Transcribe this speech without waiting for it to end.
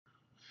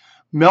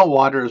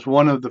Meltwater is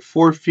one of the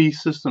 4 fee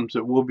systems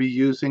that we'll be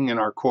using in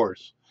our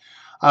course.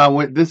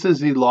 This is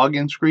the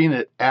login screen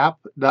at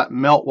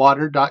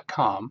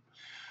app.meltwater.com.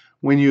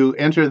 When you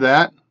enter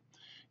that,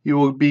 you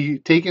will be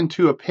taken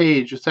to a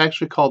page. It's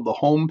actually called the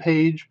home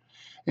page,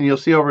 and you'll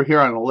see over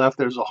here on the left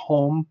there's a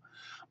home.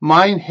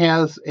 Mine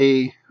has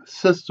a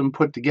system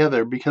put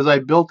together because I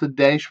built a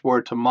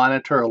dashboard to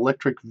monitor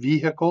electric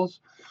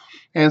vehicles,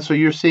 and so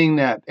you're seeing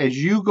that as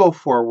you go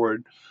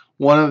forward,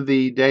 one of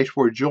the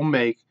dashboards you'll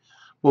make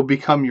will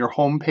become your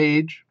home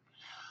page.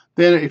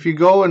 Then if you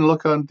go and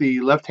look on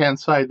the left hand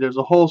side, there's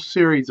a whole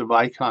series of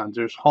icons.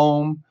 There's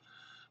home,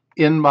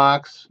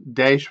 inbox,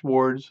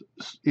 dashboards,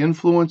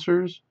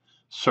 influencers,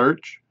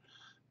 search,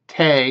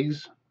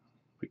 tags,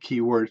 the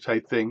keyword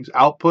type things,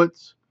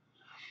 outputs,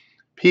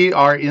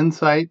 PR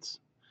insights,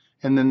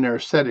 and then there are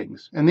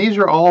settings. And these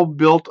are all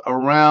built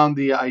around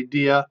the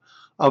idea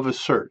of a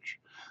search.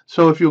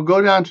 So if you'll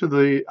go down to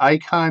the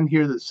icon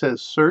here that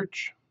says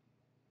search,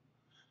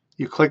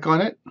 you click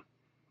on it,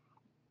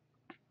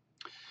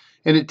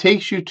 and it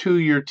takes you to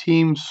your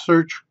team's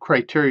search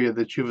criteria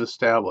that you've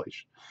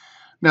established.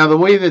 Now, the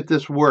way that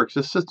this works,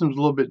 this system's a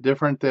little bit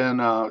different than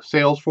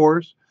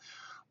Salesforce.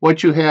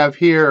 What you have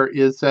here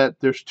is that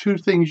there's 2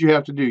 things you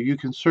have to do. You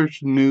can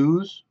search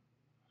news,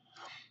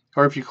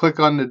 or if you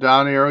click on the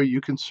down arrow, you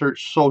can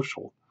search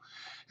social.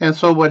 And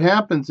so what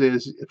happens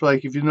is,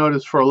 like if you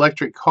notice for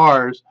electric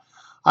cars,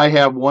 I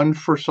have one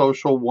for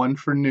social, one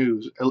for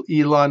news.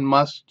 Elon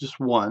Musk, just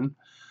one.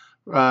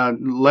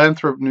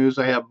 Lanthrop News,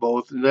 I have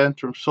both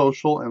Lanthrop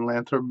Social and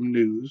Lanthrop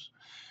News,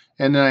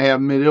 and then I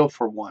have Medill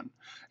for one.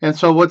 And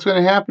so what's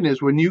going to happen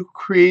is when you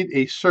create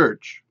a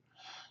search,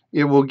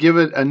 it will give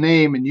it a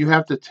name, and you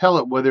have to tell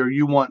it whether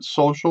you want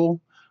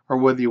social or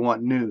whether you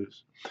want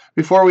news.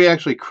 Before we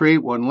actually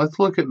create one, let's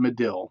look at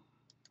Medill.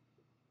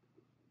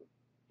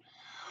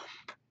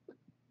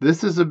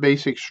 This is the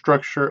basic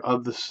structure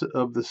of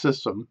the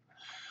system.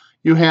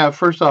 You have,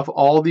 first off,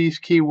 all these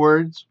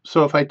keywords.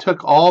 So if I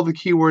took all the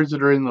keywords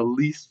that are in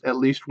the at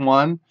least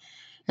one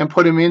and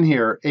put them in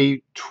here,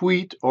 a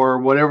tweet or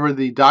whatever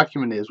the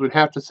document is would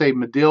have to say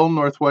Medill,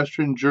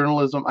 Northwestern,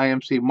 Journalism,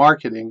 IMC,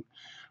 Marketing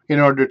in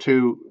order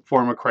to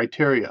form a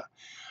criteria.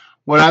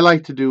 What I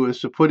like to do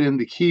is to put in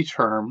the key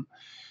term,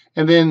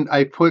 and then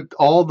I put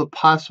all the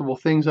possible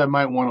things I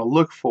might want to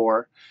look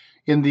for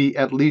in the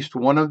at least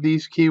one of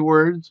these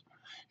keywords.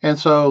 And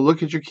so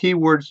look at your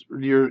keyword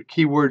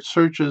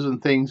searches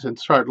and things and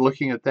start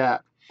looking at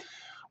that.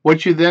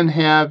 What you then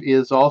have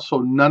is also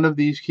none of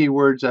these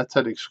keywords. That's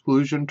an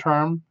exclusion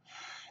term.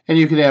 And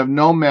you can have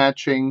no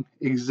matching,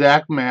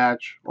 exact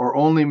match, or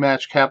only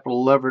match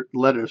capital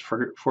letters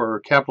for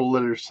capital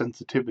letter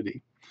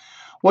sensitivity.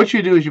 What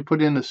you do is you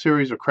put in a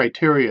series of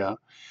criteria,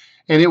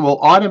 and it will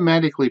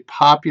automatically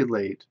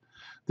populate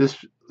this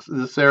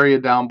area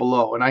down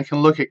below. And I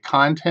can look at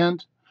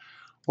content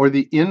or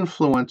the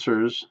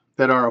influencers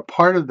that are a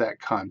part of that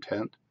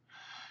content.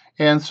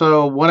 And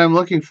so what I'm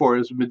looking for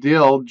is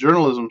Medill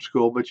Journalism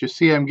School, but you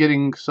see I'm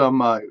getting some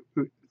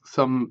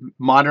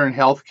modern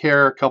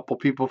healthcare, a couple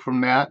people from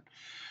that.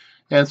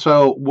 And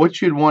so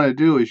what you'd want to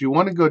do is you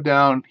want to go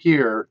down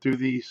here through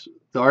the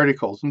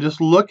articles and just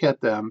look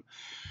at them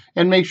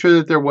and make sure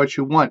that they're what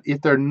you want.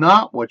 If they're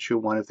not what you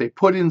want, if they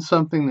put in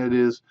something that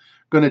is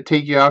going to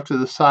take you off to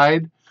the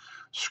side,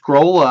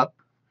 scroll up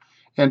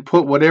and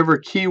put whatever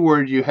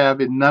keyword you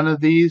have in none of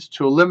these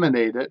to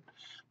eliminate it.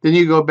 Then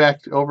you go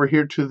back over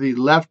here to the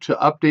left to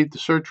update the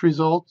search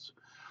results,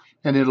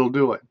 and it'll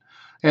do it.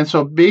 And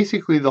so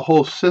basically the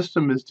whole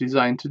system is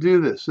designed to do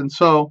this. And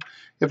so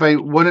if I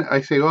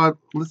say, well,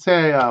 let's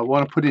say I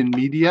want to put in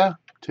media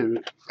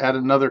to add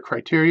another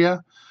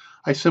criteria.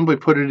 I simply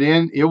put it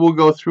in. It will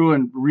go through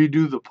and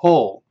redo the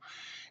poll.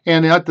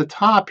 And at the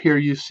top here,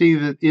 you see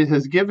that it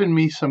has given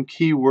me some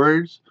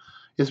keywords.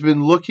 It's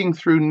been looking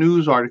through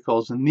news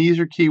articles, and these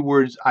are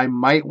keywords I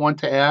might want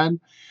to add.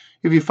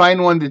 If you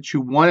find one that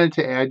you wanted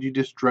to add, you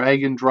just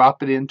drag and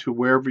drop it into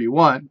wherever you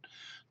want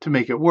to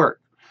make it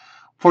work.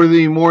 For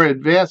the more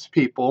advanced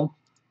people,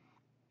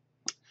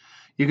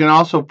 you can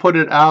also put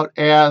it out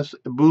as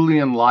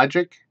Boolean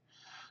logic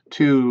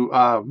to,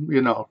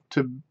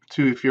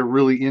 if you're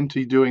really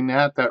into doing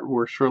that, that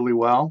works really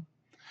well.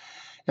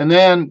 And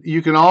then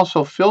you can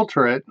also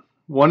filter it.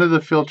 One of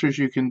the filters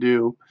you can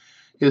do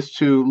is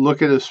to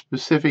look at a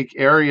specific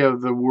area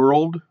of the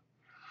world,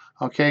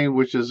 okay,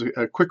 which is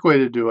a quick way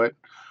to do it.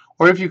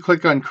 Or if you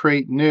click on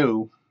Create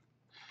New,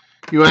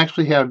 you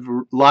actually have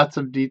lots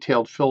of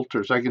detailed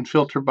filters. I can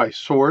filter by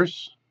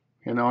source,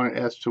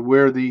 as to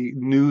where the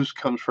news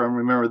comes from.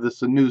 Remember, this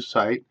is a news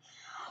site.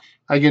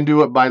 I can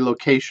do it by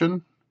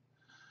location,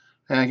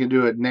 and I can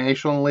do it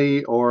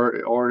nationally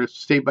or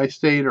state by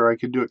state, or I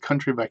can do it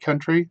country by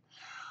country.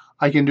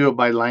 I can do it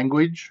by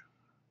language.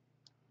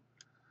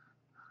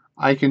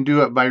 I can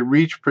do it by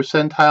reach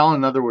percentile.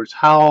 In other words,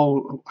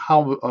 how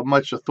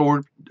much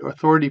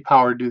authority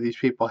power do these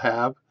people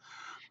have?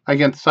 I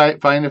can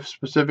find a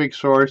specific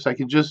source. I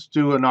can just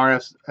do an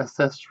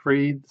RSS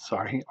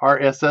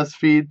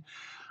feed,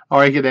 or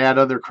I could add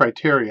other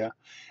criteria.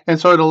 And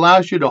so it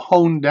allows you to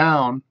hone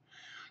down,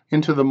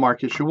 into the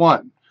markets you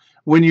want.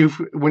 When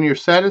you're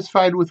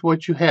satisfied with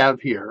what you have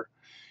here,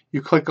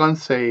 you click on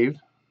Save,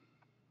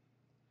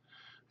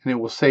 and it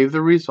will save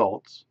the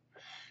results.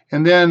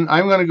 And then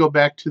I'm going to go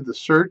back to the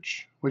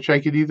search, which I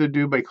could either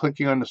do by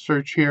clicking on the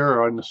search here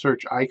or on the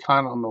search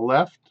icon on the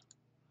left.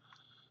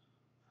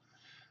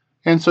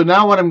 And so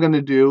now what I'm going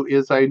to do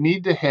is I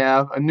need to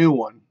have a new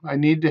one. I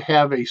need to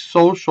have a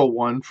social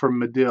one for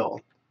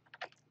Medill.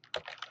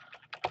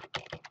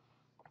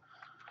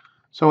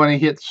 So when I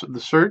hit the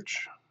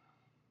search,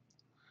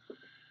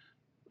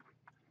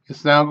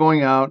 it's now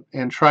going out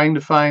and trying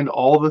to find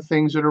all the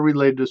things that are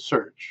related to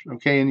search.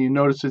 Okay, and you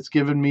notice it's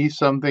given me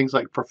some things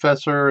like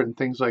professor and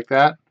things like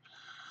that.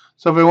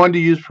 So if I wanted to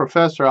use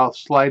professor, I'll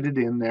slide it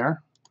in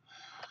there.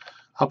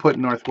 I'll put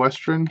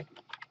Northwestern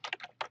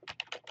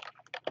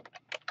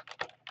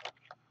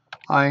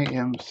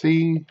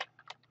IMC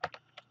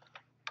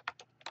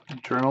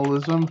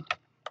Journalism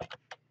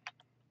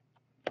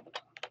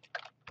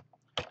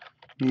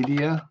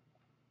Media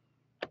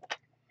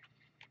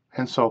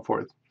and so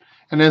forth.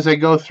 And as I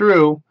go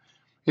through,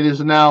 it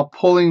is now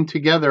pulling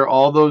together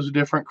all those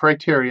different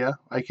criteria.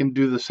 I can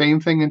do the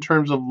same thing in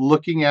terms of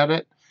looking at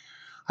it.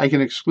 I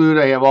can exclude.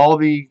 I have all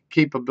the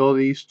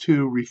capabilities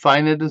to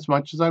refine it as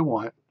much as I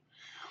want.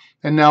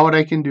 And now what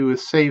I can do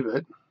is save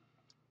it.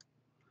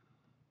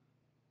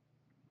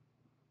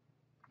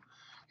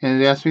 And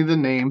it asks me the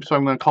name, so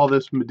I'm going to call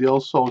this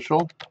Medill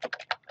Social.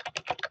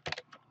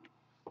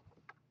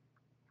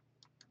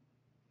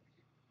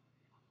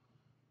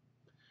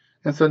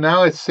 And so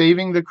now it's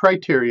saving the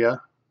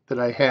criteria that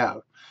I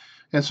have.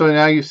 And so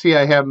now you see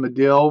I have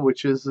Medill,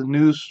 which is the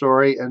news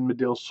story, and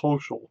Medill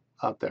Social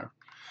out there.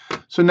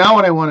 So now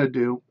what I want to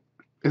do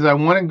is I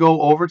want to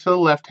go over to the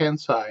left-hand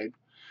side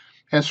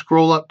and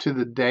scroll up to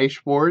the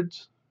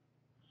dashboards.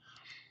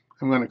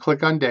 I'm going to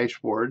click on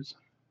dashboards.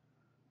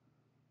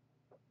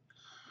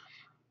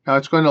 Now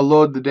it's going to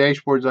load the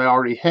dashboards I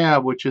already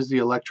have, which is the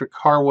electric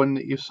car one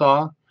that you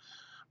saw.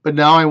 But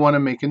now I want to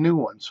make a new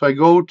one. So I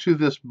go to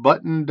this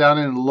button down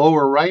in the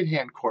lower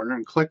right-hand corner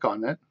and click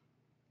on it.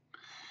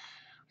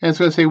 And it's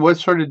going to say, what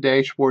sort of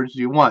dashboards do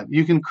you want?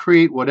 You can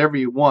create whatever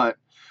you want.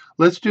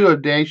 Let's do a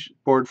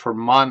dashboard for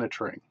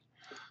monitoring.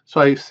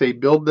 So I say,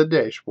 build the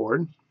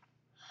dashboard.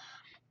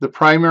 The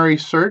primary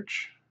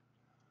search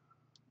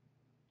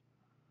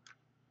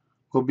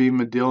will be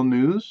Medill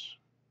News.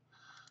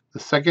 The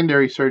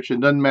secondary search,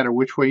 it doesn't matter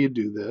which way you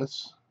do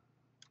this,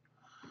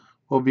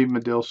 will be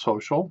Medill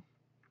Social.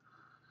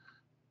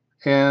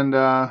 And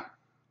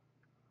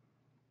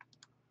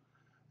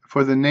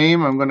for the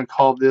name, I'm going to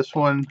call this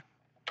one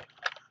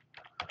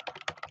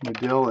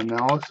Medill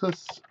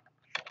Analysis.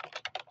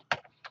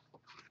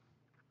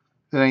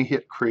 Then I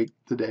hit Create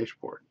the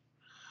Dashboard.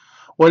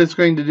 What it's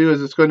going to do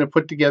is it's going to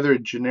put together a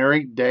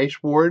generic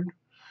dashboard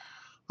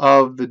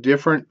of the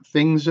different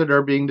things that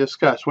are being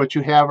discussed. What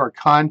you have are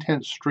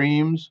content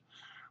streams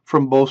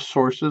from both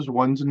sources.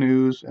 One's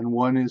news and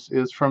one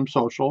is from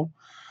social.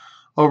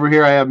 Over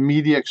here I have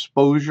media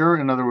exposure.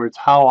 In other words,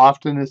 how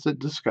often is it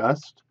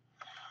discussed?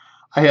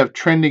 I have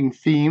trending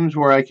themes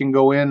where I can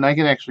go in and I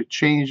can actually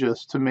change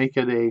this to make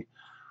it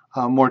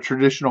a more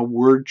traditional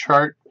word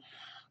chart.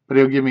 But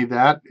it'll give me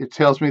that. It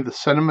tells me the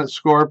sentiment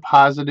score,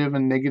 positive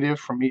and negative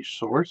from each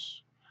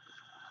source.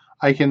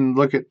 I can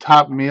look at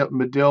top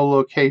Medill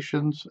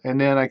locations, and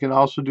then I can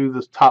also do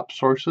the top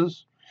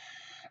sources.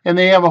 And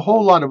they have a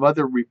whole lot of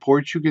other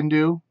reports you can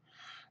do.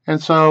 And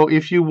so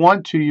if you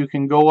want to, you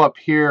can go up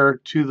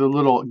here to the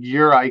little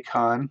gear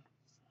icon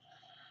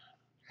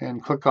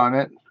and click on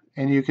it,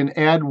 and you can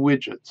add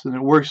widgets. And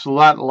it works a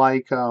lot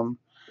like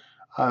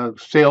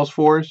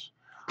Salesforce.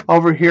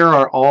 Over here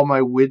are all my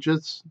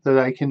widgets that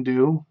I can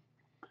do.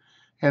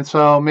 And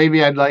so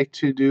maybe I'd like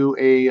to do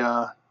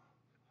a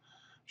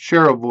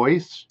share a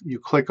voice. You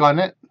click on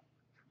it.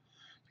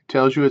 It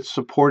tells you it's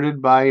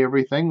supported by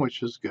everything,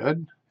 which is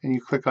good. And you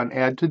click on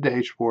Add to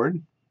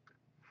Dashboard.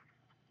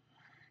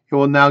 It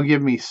will now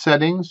give me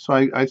settings. So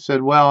I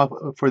said,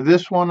 well, for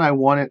this one, I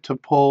want it to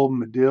pull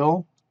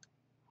Medill.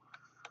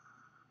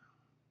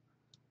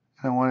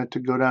 I want it to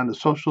go down to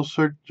social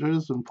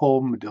searches and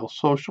pull Medill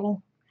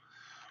Social.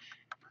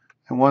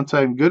 And once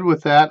I'm good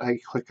with that, I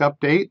click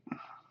Update.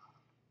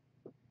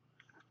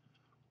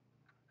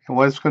 And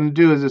what it's going to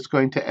do is it's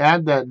going to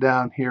add that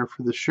down here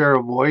for the share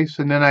a voice,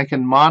 and then I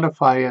can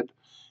modify it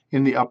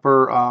in the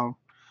upper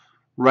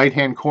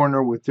right-hand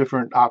corner with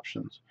different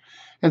options.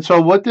 And so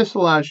what this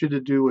allows you to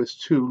do is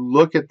to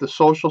look at the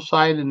social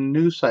side and the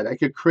news side. I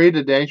could create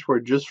a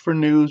dashboard just for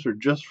news or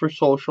just for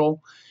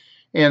social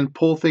and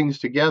pull things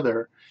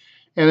together.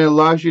 And it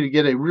allows you to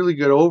get a really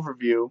good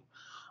overview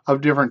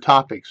of different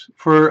topics.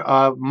 For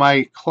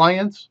my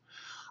clients,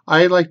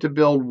 I like to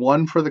build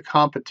one for the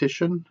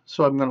competition.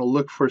 So I'm going to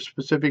look for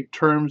specific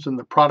terms in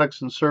the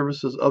products and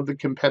services of the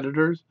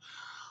competitors.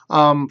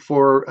 And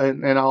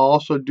I'll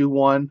also do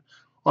one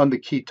on the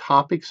key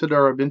topics that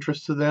are of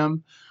interest to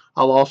them.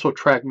 I'll also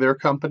track their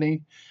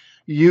company.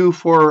 You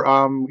for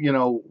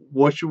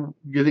what you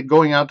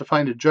going out to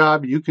find a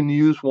job, you can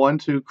use one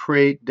to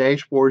create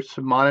dashboards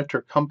to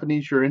monitor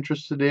companies you're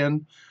interested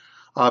in.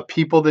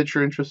 people that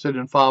you're interested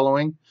in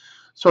following.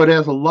 So it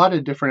has a lot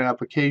of different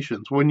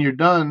applications. When you're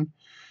done,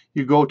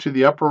 you go to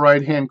the upper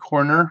right hand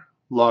corner,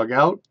 log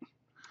out,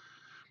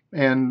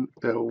 and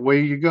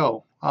away you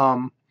go.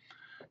 I'm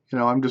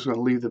just going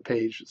to leave the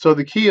page. So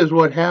the key is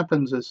what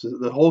happens is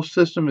the whole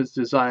system is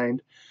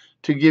designed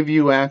to give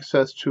you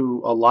access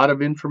to a lot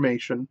of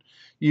information.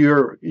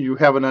 You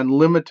have an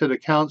unlimited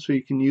account, so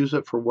you can use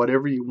it for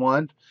whatever you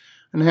want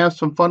and have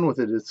some fun with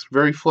it. It's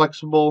very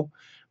flexible,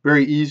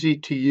 very easy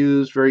to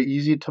use, very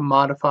easy to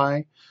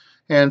modify.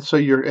 And so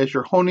as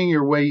you're honing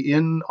your way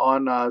in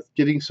on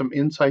getting some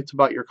insights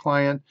about your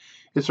client,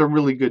 it's a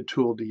really good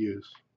tool to use.